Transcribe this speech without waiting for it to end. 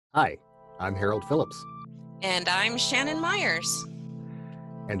Hi, I'm Harold Phillips, And I'm Shannon Myers.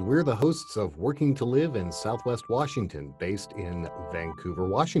 and we're the hosts of Working to Live in Southwest Washington, based in Vancouver,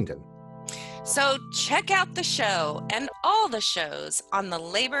 Washington. So check out the show and all the shows on the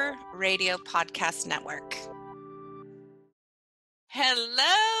Labor Radio Podcast Network.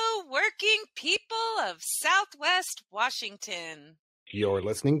 Hello, working people of Southwest Washington. You're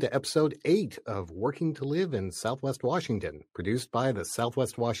listening to episode 8 of Working to Live in Southwest Washington, produced by the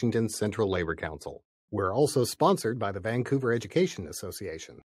Southwest Washington Central Labor Council. We're also sponsored by the Vancouver Education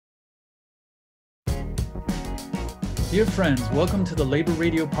Association. Dear friends, welcome to the Labor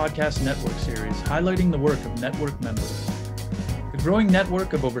Radio Podcast Network series, highlighting the work of network members. The growing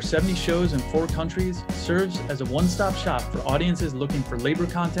network of over 70 shows in 4 countries serves as a one-stop shop for audiences looking for labor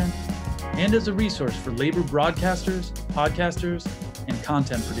content and as a resource for labor broadcasters, podcasters, and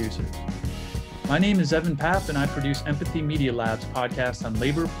content producers. My name is Evan Papp, and I produce Empathy Media Lab's podcast on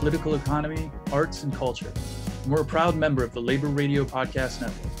labor, political economy, arts, and culture. And we're a proud member of the Labor Radio Podcast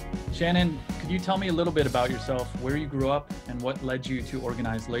Network. Shannon, could you tell me a little bit about yourself, where you grew up, and what led you to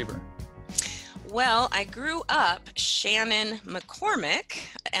organize labor? Well, I grew up Shannon McCormick,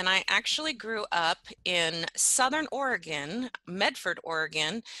 and I actually grew up in Southern Oregon, Medford,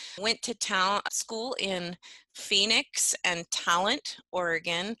 Oregon. Went to school in Phoenix and Talent,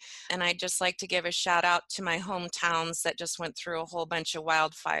 Oregon. And I'd just like to give a shout out to my hometowns that just went through a whole bunch of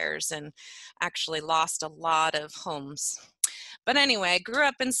wildfires and actually lost a lot of homes. But anyway, I grew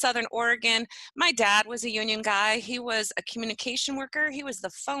up in Southern Oregon. My dad was a union guy. He was a communication worker. He was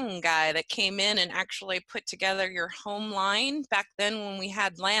the phone guy that came in and actually put together your home line back then when we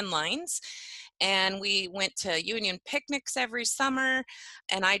had landlines. And we went to union picnics every summer,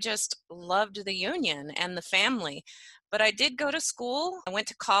 and I just loved the union and the family. But I did go to school. I went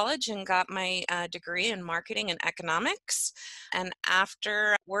to college and got my degree in marketing and economics. And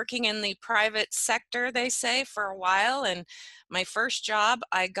after working in the private sector, they say, for a while, and my first job,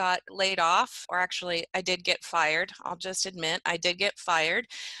 I got laid off, or actually I did get fired. I'll just admit I did get fired,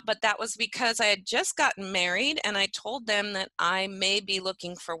 but that was because I had just gotten married, and I told them that I may be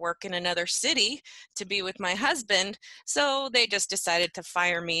looking for work in another city to be with my husband. So they just decided to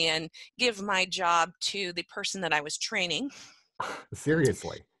fire me and give my job to the person that I was training.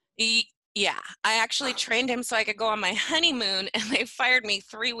 Seriously? Yeah, I actually trained him so I could go on my honeymoon, and they fired me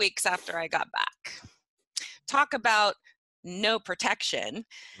 3 weeks after I got back. Talk about no protection.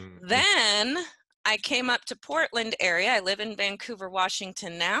 Mm-hmm. Then I came up to Portland area. I live in Vancouver,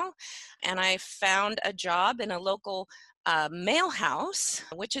 Washington now, and I found a job in a local mail house,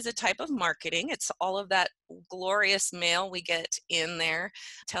 which is a type of marketing. It's all of that glorious mail we get in there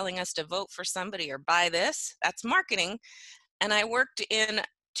telling us to vote for somebody or buy this. That's marketing. And I worked in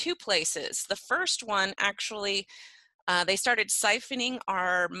 2 places. The first one, actually, they started siphoning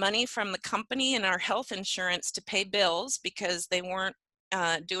our money from the company and our health insurance to pay bills because they weren't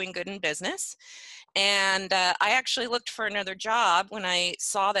doing good in business. And I actually looked for another job when I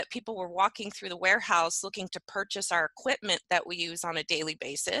saw that people were walking through the warehouse looking to purchase our equipment that we use on a daily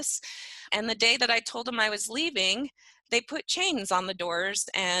basis. And the day that I told them I was leaving, they put chains on the doors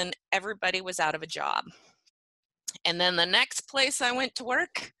and everybody was out of a job. And then the next place I went to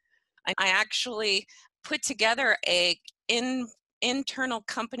work, I actually put together a internal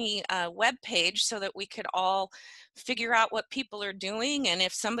company web page so that we could all figure out what people are doing, and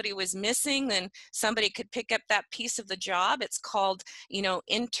if somebody was missing, then somebody could pick up that piece of the job. It's called,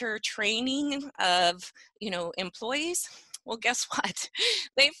 intertraining of, employees. Well, guess what?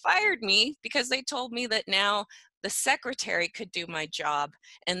 They fired me because they told me that now the secretary could do my job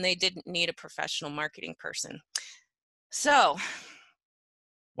and they didn't need a professional marketing person. So,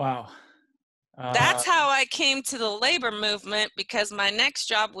 wow. That's how I came to the labor movement, because my next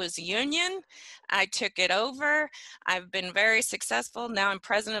job was union. I took it over. I've been very successful. Now I'm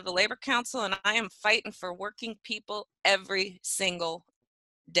president of the Labor Council, and I am fighting for working people every single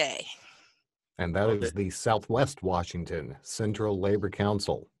day. And that is the Southwest Washington Central Labor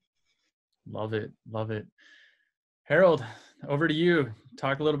Council. Love it. Love it. Harold, over to you.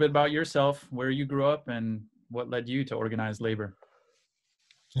 Talk a little bit about yourself, where you grew up, and what led you to organize labor.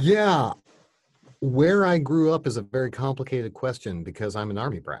 Yeah. Where I grew up is a very complicated question because I'm an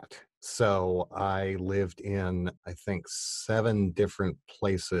Army brat. So I lived in, I think, 7 different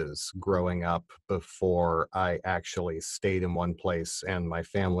places growing up before I actually stayed in one place and my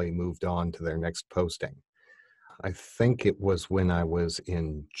family moved on to their next posting. I think it was when I was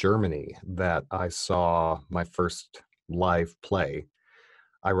in Germany that I saw my first live play,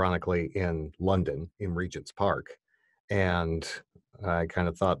 ironically in London, in Regent's Park. And I kind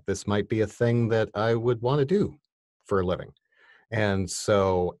of thought this might be a thing that I would want to do for a living. And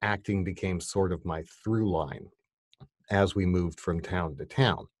so acting became sort of my through line as we moved from town to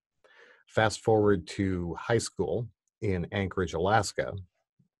town. Fast forward to high school in Anchorage, Alaska,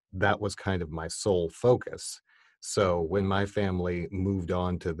 that was kind of my sole focus. So when my family moved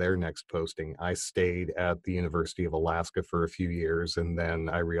on to their next posting, I stayed at the University of Alaska for a few years. And then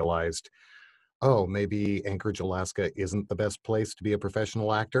I realized, oh, maybe Anchorage, Alaska isn't the best place to be a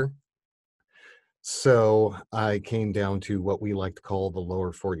professional actor. So I came down to what we like to call the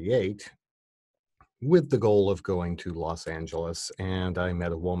lower 48 with the goal of going to Los Angeles. And I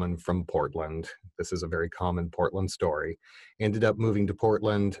met a woman from Portland. This is a very common Portland story. Ended up moving to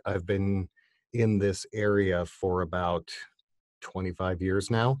Portland. I've been in this area for about 25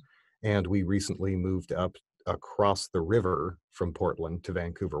 years now. And we recently moved up across the river from Portland to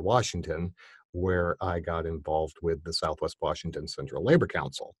Vancouver, Washington, where I got involved with the Southwest Washington Central Labor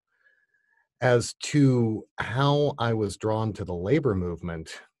Council. As to how I was drawn to the labor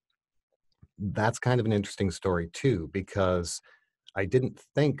movement, that's kind of an interesting story too, because I didn't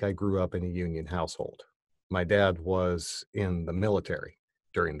think I grew up in a union household. My dad was in the military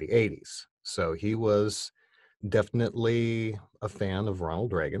during the 80s, so he was definitely a fan of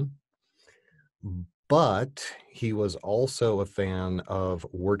Ronald Reagan, but he was also a fan of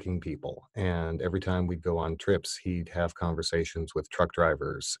working people. And every time we'd go on trips, he'd have conversations with truck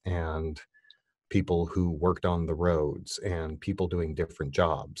drivers and people who worked on the roads and people doing different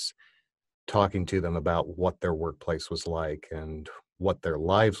jobs, talking to them about what their workplace was like and what their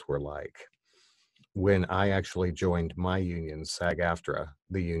lives were like. When I actually joined my union, SAG-AFTRA,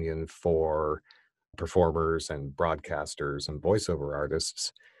 the union for performers and broadcasters and voiceover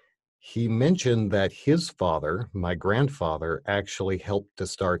artists, he mentioned that his father, my grandfather, actually helped to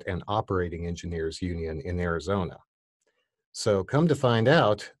start an operating engineers union in Arizona. So come to find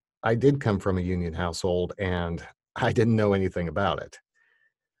out, I did come from a union household and I didn't know anything about it.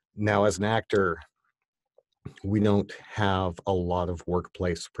 Now, as an actor, we don't have a lot of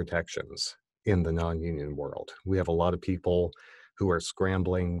workplace protections in the non-union world. We have a lot of people who are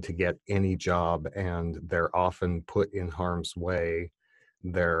scrambling to get any job, and they're often put in harm's way.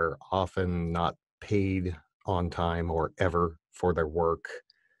 They're often not paid on time or ever for their work.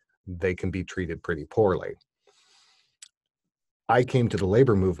 They can be treated pretty poorly. I came to the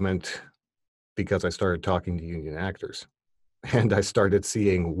labor movement because I started talking to union actors. And I started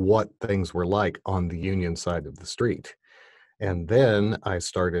seeing what things were like on the union side of the street. And then I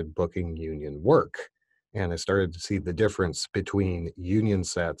started booking union work. And I started to see the difference between union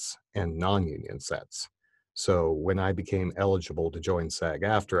sets and non-union sets. So when I became eligible to join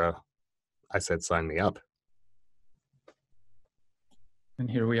SAG-AFTRA, I said, sign me up.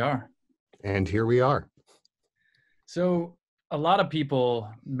 And here we are. And here we are. So a lot of people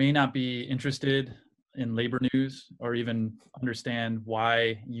may not be interested in labor news or even understand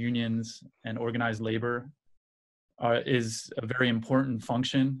why unions and organized labor is a very important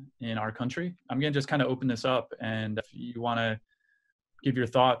function in our country. I'm going to just kind of open this up, and if you want to give your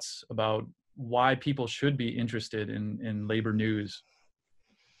thoughts about why people should be interested in labor news.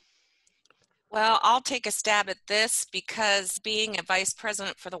 Well, I'll take a stab at this because being a vice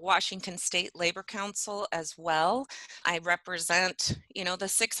president for the Washington State Labor Council as well, I represent, the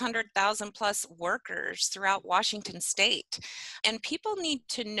 600,000 plus workers throughout Washington State. And people need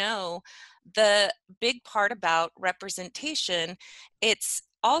to know the big part about representation. It's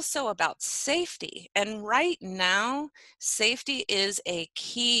also about safety. And right now, safety is a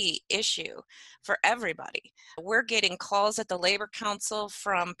key issue for everybody. We're getting calls at the Labor Council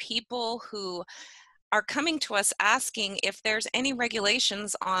from people who are coming to us asking if there's any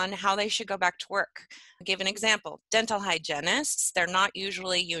regulations on how they should go back to work. I'll give an example. Dental hygienists, they're not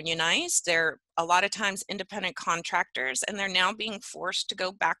usually unionized. They're a lot of times independent contractors, and they're now being forced to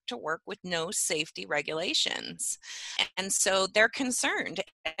go back to work with no safety regulations. And so they're concerned,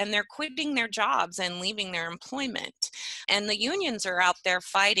 and they're quitting their jobs and leaving their employment. And the unions are out there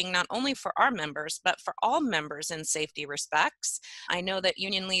fighting not only for our members, but for all members in safety respects. I know that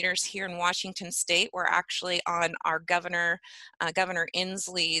union leaders here in Washington State were actually on our Governor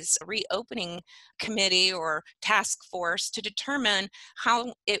Inslee's reopening committee or task force to determine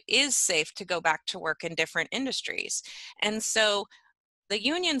how it is safe to go back to work in different industries. And so the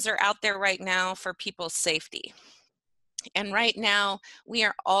unions are out there right now for people's safety. And right now, we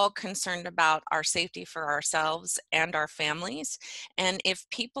are all concerned about our safety for ourselves and our families. And if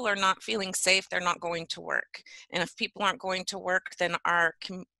people are not feeling safe, they're not going to work. And if people aren't going to work, then our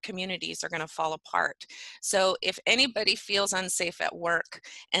communities are going to fall apart. So if anybody feels unsafe at work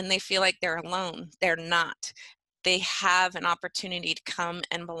and they feel like they're alone, they're not. they have an opportunity to come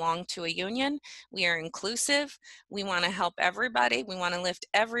and belong to a union. We are inclusive. We want to help everybody. We want to lift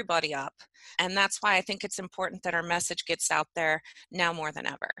everybody up. And that's why I think it's important that our message gets out there now more than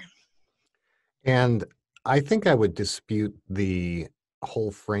ever. And I think I would dispute the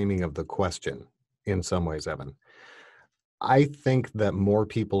whole framing of the question in some ways, Evan. I think that more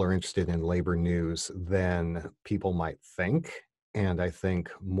people are interested in labor news than people might think. And I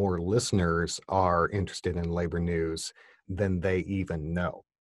think more listeners are interested in labor news than they even know.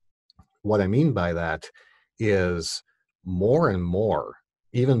 What I mean by that is more and more,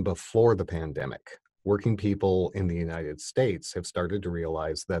 even before the pandemic, working people in the United States have started to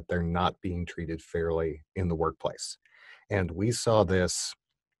realize that they're not being treated fairly in the workplace. And we saw this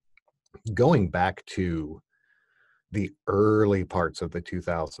going back to the early parts of the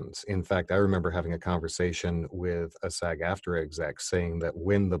 2000s. In fact, I remember having a conversation with a SAG-AFTRA exec saying that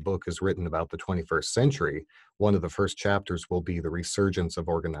when the book is written about the 21st century, one of the first chapters will be the resurgence of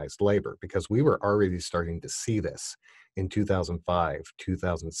organized labor, because we were already starting to see this in 2005,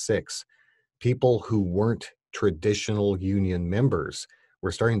 2006. People who weren't traditional union members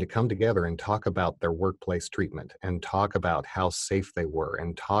were starting to come together and talk about their workplace treatment and talk about how safe they were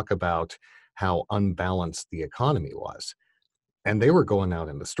and talk about how unbalanced the economy was. And they were going out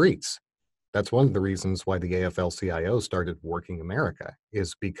in the streets. That's one of the reasons why the AFL-CIO started Working America,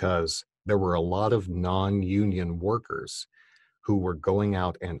 is because there were a lot of non-union workers who were going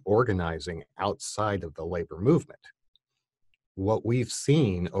out and organizing outside of the labor movement. What we've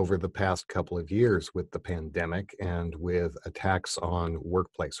seen over the past couple of years with the pandemic and with attacks on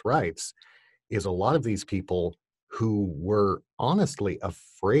workplace rights is a lot of these people who were honestly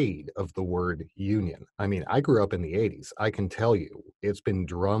afraid of the word union. I mean, I grew up in the 80s. I can tell you, it's been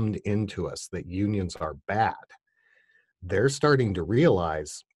drummed into us that unions are bad. They're starting to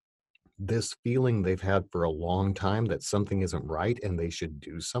realize this feeling they've had for a long time that something isn't right and they should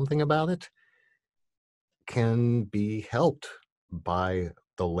do something about it can be helped by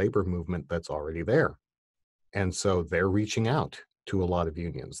the labor movement that's already there. And so they're reaching out to a lot of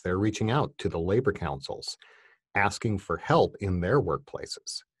unions. They're reaching out to the labor councils, asking for help in their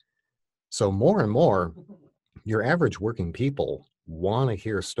workplaces. So more and more, your average working people want to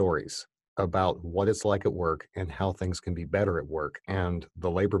hear stories about what it's like at work and how things can be better at work, and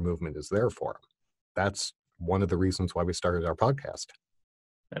the labor movement is there for them. That's one of the reasons why we started our podcast.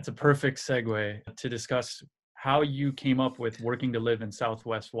 That's a perfect segue to discuss how you came up with Working to Live in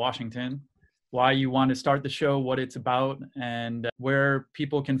Southwest Washington, why you want to start the show, what it's about, and where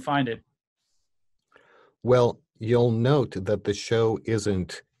people can find it. Well, you'll note that the show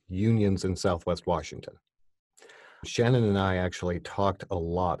isn't unions in Southwest Washington. Shannon and I actually talked a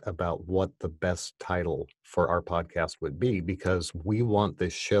lot about what the best title for our podcast would be, because we want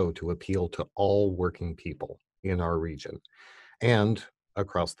this show to appeal to all working people in our region and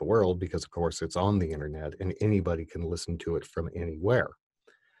across the world, because of course it's on the internet and anybody can listen to it from anywhere.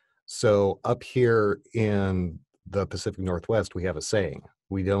 So up here in the Pacific Northwest, we have a saying: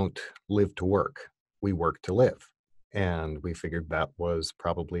 we don't live to work, we work to live. And we figured that was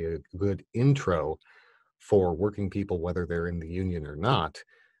probably a good intro for working people, whether they're in the union or not,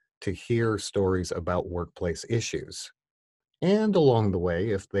 to hear stories about workplace issues. And along the way,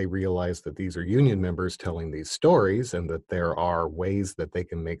 if they realize that these are union members telling these stories and that there are ways that they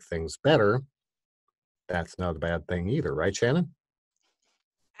can make things better, that's not a bad thing either, right, Shannon?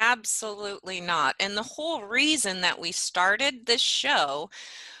 Absolutely not. And the whole reason that we started this show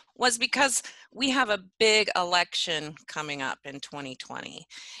was because we have a big election coming up in 2020,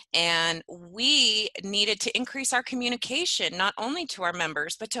 and we needed to increase our communication, not only to our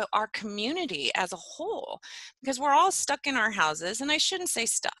members, but to our community as a whole, because we're all stuck in our houses, and I shouldn't say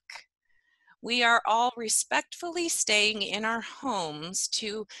stuck. We are all respectfully staying in our homes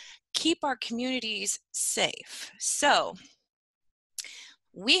to keep our communities safe. So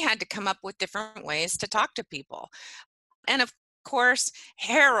we had to come up with different ways to talk to people. And of course,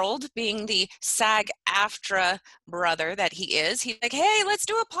 Harold, being the SAG-AFTRA brother that he is, he's like, hey, let's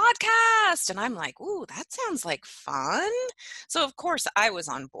do a podcast. And I'm like, ooh, that sounds like fun. So of course I was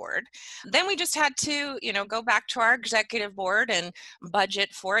on board. Then we just had to, go back to our executive board and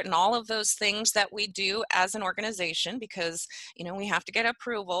budget for it and all of those things that we do as an organization, because, we have to get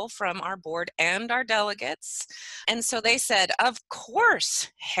approval from our board and our delegates. And so they said, of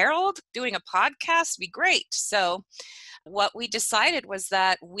course, Harold, doing a podcast would be great. So what we decided was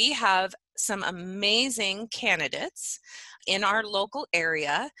that we have some amazing candidates in our local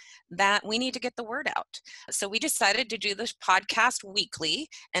area that we need to get the word out. So we decided to do this podcast weekly,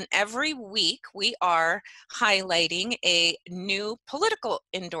 and every week we are highlighting a new political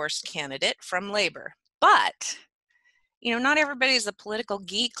endorsed candidate from labor. But not everybody's a political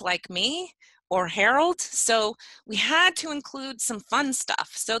geek like me or Harold, so we had to include some fun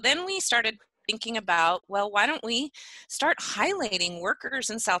stuff. So then we started thinking about, well, why don't we start highlighting workers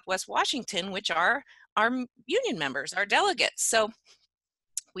in Southwest Washington, which are our union members, our delegates. So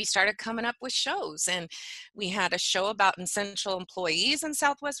we started coming up with shows, and we had a show about essential employees in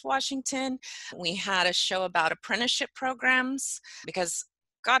Southwest Washington. We had a show about apprenticeship programs because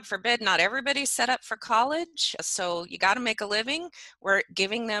God forbid, not everybody's set up for college. So you got to make a living. We're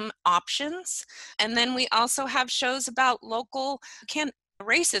giving them options. And then we also have shows about local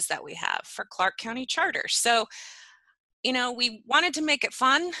races that we have for Clark County Charter. So we wanted to make it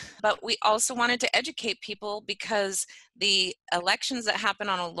fun, but we also wanted to educate people because the elections that happen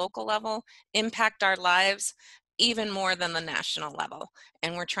on a local level impact our lives even more than the national level.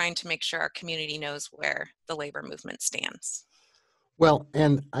 And we're trying to make sure our community knows where the labor movement stands. Well,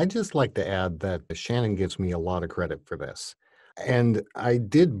 and I'd just like to add that Shannon gives me a lot of credit for this. And I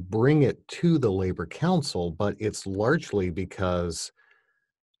did bring it to the Labor Council, but it's largely because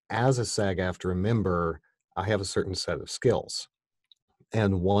as a SAG-AFTRA member, I have a certain set of skills.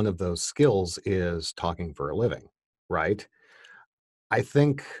 And one of those skills is talking for a living, right? I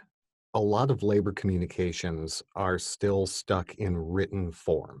think a lot of labor communications are still stuck in written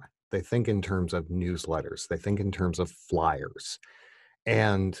form. They think in terms of newsletters, they think in terms of flyers.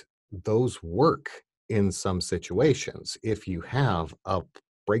 And those work in some situations if you have a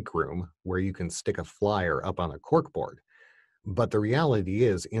break room where you can stick a flyer up on a corkboard. But the reality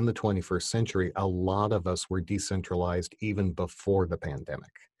is, in the 21st century, a lot of us were decentralized even before the pandemic.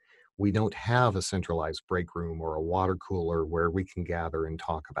 We don't have a centralized break room or a water cooler where we can gather and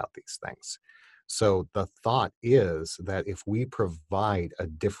talk about these things. So the thought is that if we provide a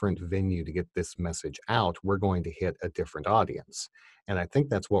different venue to get this message out, we're going to hit a different audience. And I think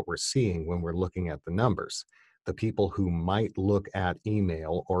that's what we're seeing when we're looking at the numbers. The people who might look at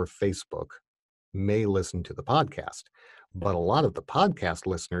email or Facebook may listen to the podcast, but a lot of the podcast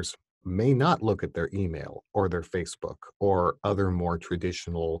listeners may not look at their email or their Facebook or other more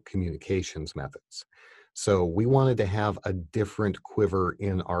traditional communications methods. So we wanted to have a different quiver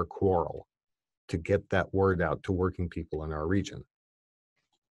in our quarrel to get that word out to working people in our region.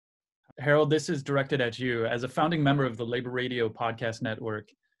 Harold, this is directed at you. As a founding member of the Labor Radio Podcast Network,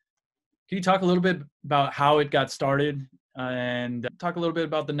 can you talk a little bit about how it got started and talk a little bit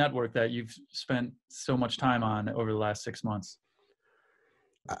about the network that you've spent so much time on over the last 6 months?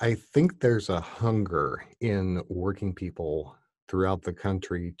 I think there's a hunger in working people throughout the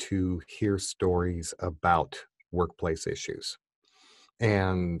country to hear stories about workplace issues.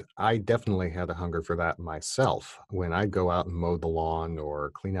 And I definitely had a hunger for that myself. When I'd go out and mow the lawn or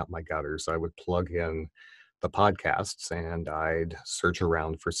clean out my gutters, I would plug in the podcasts and I'd search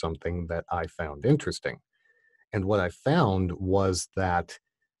around for something that I found interesting. And what I found was that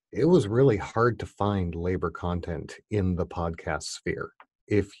it was really hard to find labor content in the podcast sphere.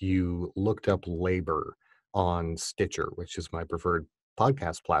 If you looked up labor on Stitcher, which is my preferred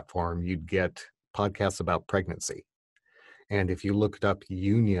podcast platform, you'd get podcasts about pregnancy. And if you looked up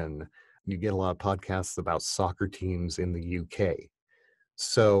union, you get a lot of podcasts about soccer teams in the UK.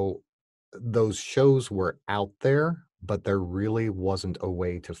 So those shows were out there, but there really wasn't a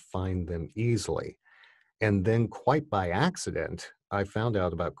way to find them easily. And then quite by accident, I found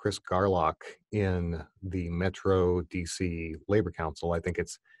out about Chris Garlock in the Metro DC Labor Council. I think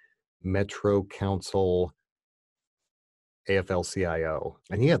it's Metro Council AFL-CIO.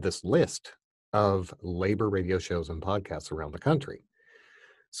 And he had this list of labor radio shows and podcasts around the country.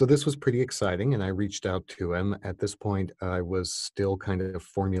 So this was pretty exciting, and I reached out to him. At this point, I was still kind of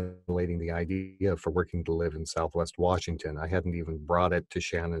formulating the idea for Working to Live in Southwest Washington. I hadn't even brought it to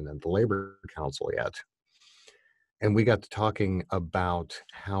Shannon and the Labor Council yet. And we got to talking about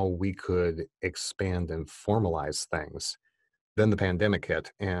how we could expand and formalize things. Then the pandemic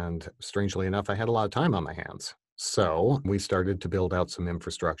hit, and strangely enough, I had a lot of time on my hands. So we started to build out some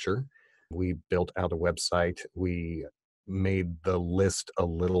infrastructure. We built out a website. We made the list a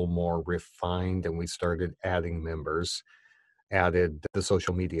little more refined, and we started adding members, added the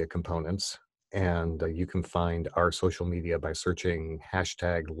social media components. And you can find our social media by searching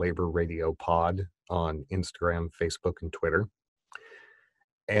hashtag Labor Radio Pod on Instagram, Facebook, and Twitter.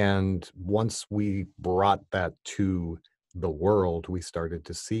 And once we brought that to the world, we started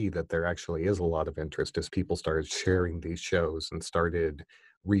to see that there actually is a lot of interest as people started sharing these shows and started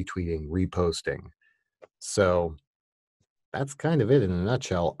retweeting, reposting. So that's kind of it in a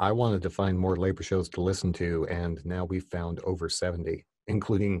nutshell. I wanted to find more labor shows to listen to, and now we've found over 70,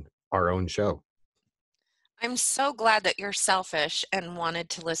 including our own show. I'm so glad that you're selfish and wanted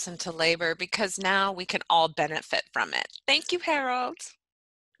to listen to labor, because now we can all benefit from it. Thank you, Harold.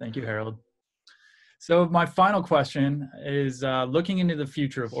 Thank you, Harold. So my final question is, looking into the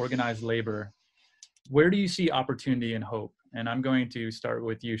future of organized labor, where do you see opportunity and hope? And I'm going to start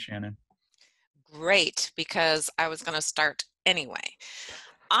with you, Shannon. Great, because I was going to start anyway.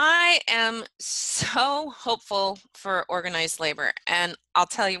 I am so hopeful for organized labor, and I'll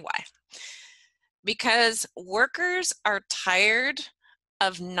tell you why. Because workers are tired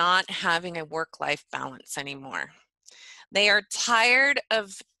of not having a work-life balance anymore. They are tired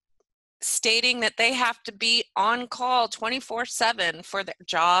of stating that they have to be on call 24/7 for their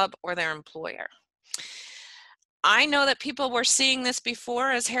job or their employer. I know that people were seeing this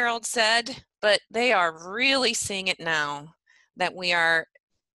before, as Harold said, but they are really seeing it now, that we are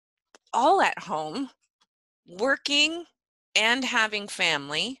all at home working and having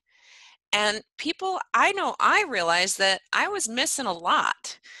family. And people, I know, I realized that I was missing a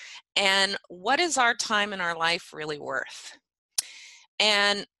lot. And what is our time in our life really worth?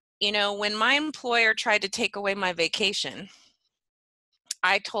 And, when my employer tried to take away my vacation,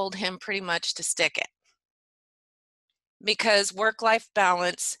 I told him pretty much to stick it, because work-life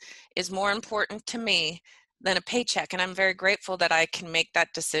balance is more important to me than a paycheck. And I'm very grateful that I can make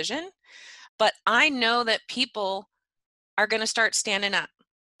that decision. But I know that people are going to start standing up.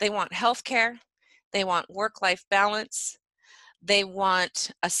 They want health care. They want work-life balance. They want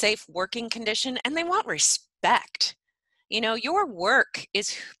a safe working condition, and they want respect. Your work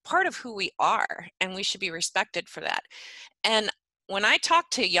is part of who we are, and we should be respected for that. And when I talk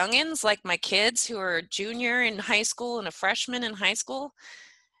to youngins like my kids who are a junior in high school and a freshman in high school,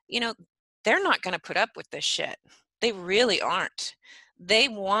 they're not going to put up with this shit. They really aren't. They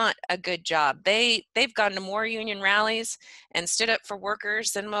want a good job. They've gone to more union rallies and stood up for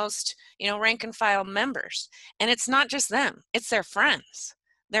workers than most, rank and file members. And it's not just them, it's their friends.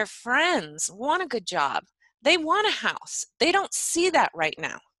 Their friends want a good job. They want a house. They don't see that right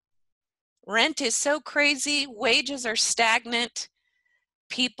now. Rent is so crazy, wages are stagnant.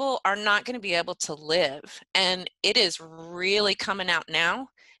 People are not going to be able to live. And it is really coming out now.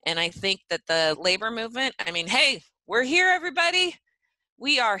 And I think that the labor movement, hey, we're here, everybody.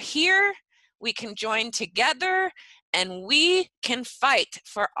 We are here. We can join together, and we can fight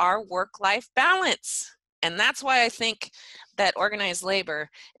for our work-life balance. And that's why I think that organized labor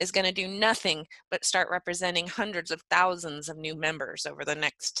is going to do nothing but start representing hundreds of thousands of new members over the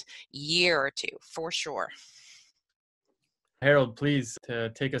next year or two, for sure. Harold, please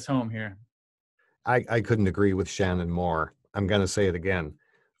take us home here. I couldn't agree with Shannon more. I'm going to say it again.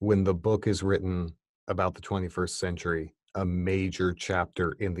 When the book is written about the 21st century, a major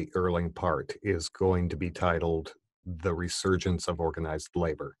chapter in the early part is going to be titled The Resurgence of Organized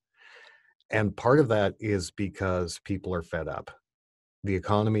Labor. And part of that is because people are fed up. The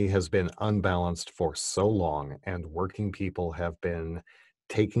economy has been unbalanced for so long, and working people have been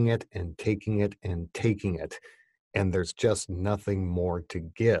taking it and taking it and taking it, and there's just nothing more to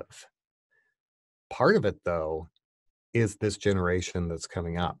give. Part of it, though, is this generation that's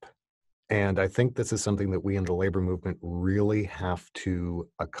coming up. And I think this is something that we in the labor movement really have to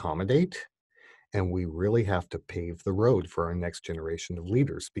accommodate, and we really have to pave the road for our next generation of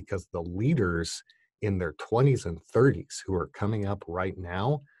leaders, because the leaders in their 20s and 30s who are coming up right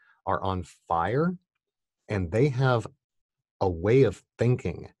now are on fire, and they have a way of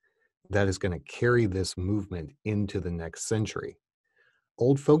thinking that is going to carry this movement into the next century.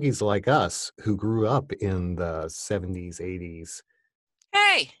 Old fogies like us who grew up in the 70s, 80s.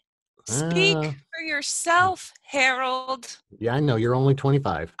 Hey, speak for yourself, Harold. Yeah, I know, you're only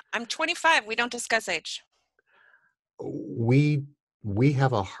 25. I'm 25. We don't discuss age. We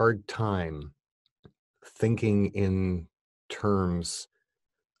have a hard time thinking in terms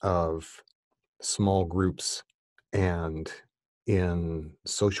of small groups and in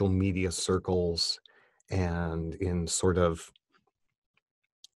social media circles and in sort of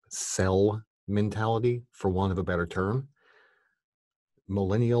cell mentality, for want of a better term.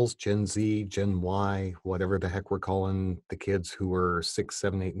 Millennials, Gen Z, Gen Y, whatever the heck we're calling the kids who are 6,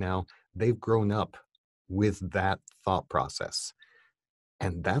 7, 8 now, they've grown up with that thought process.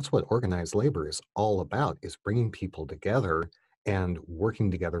 And that's what organized labor is all about, is bringing people together and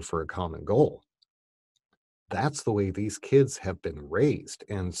working together for a common goal. That's the way these kids have been raised.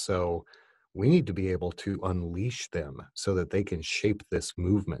 And so we need to be able to unleash them so that they can shape this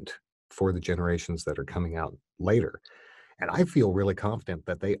movement for the generations that are coming out later. And I feel really confident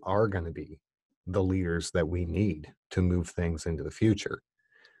that they are going to be the leaders that we need to move things into the future.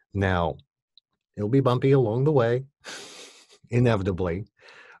 Now, it'll be bumpy along the way, inevitably,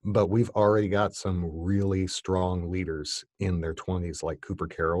 But we've already got some really strong leaders in their 20s, like Cooper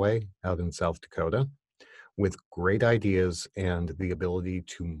Caraway out in South Dakota, with great ideas and the ability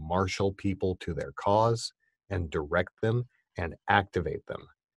to marshal people to their cause and direct them and activate them.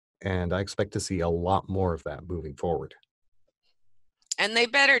 And I expect to see a lot more of that moving forward. And they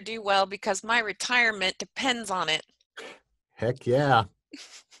better do well because my retirement depends on it. Heck yeah.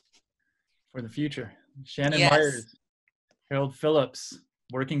 For the future. Shannon Yes. Myers, Harold Phillips,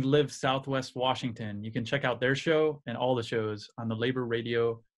 Working to Live Southwest Washington. You can check out their show and all the shows on the Labor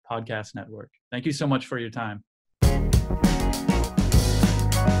Radio Podcast Network. Thank you so much for your time.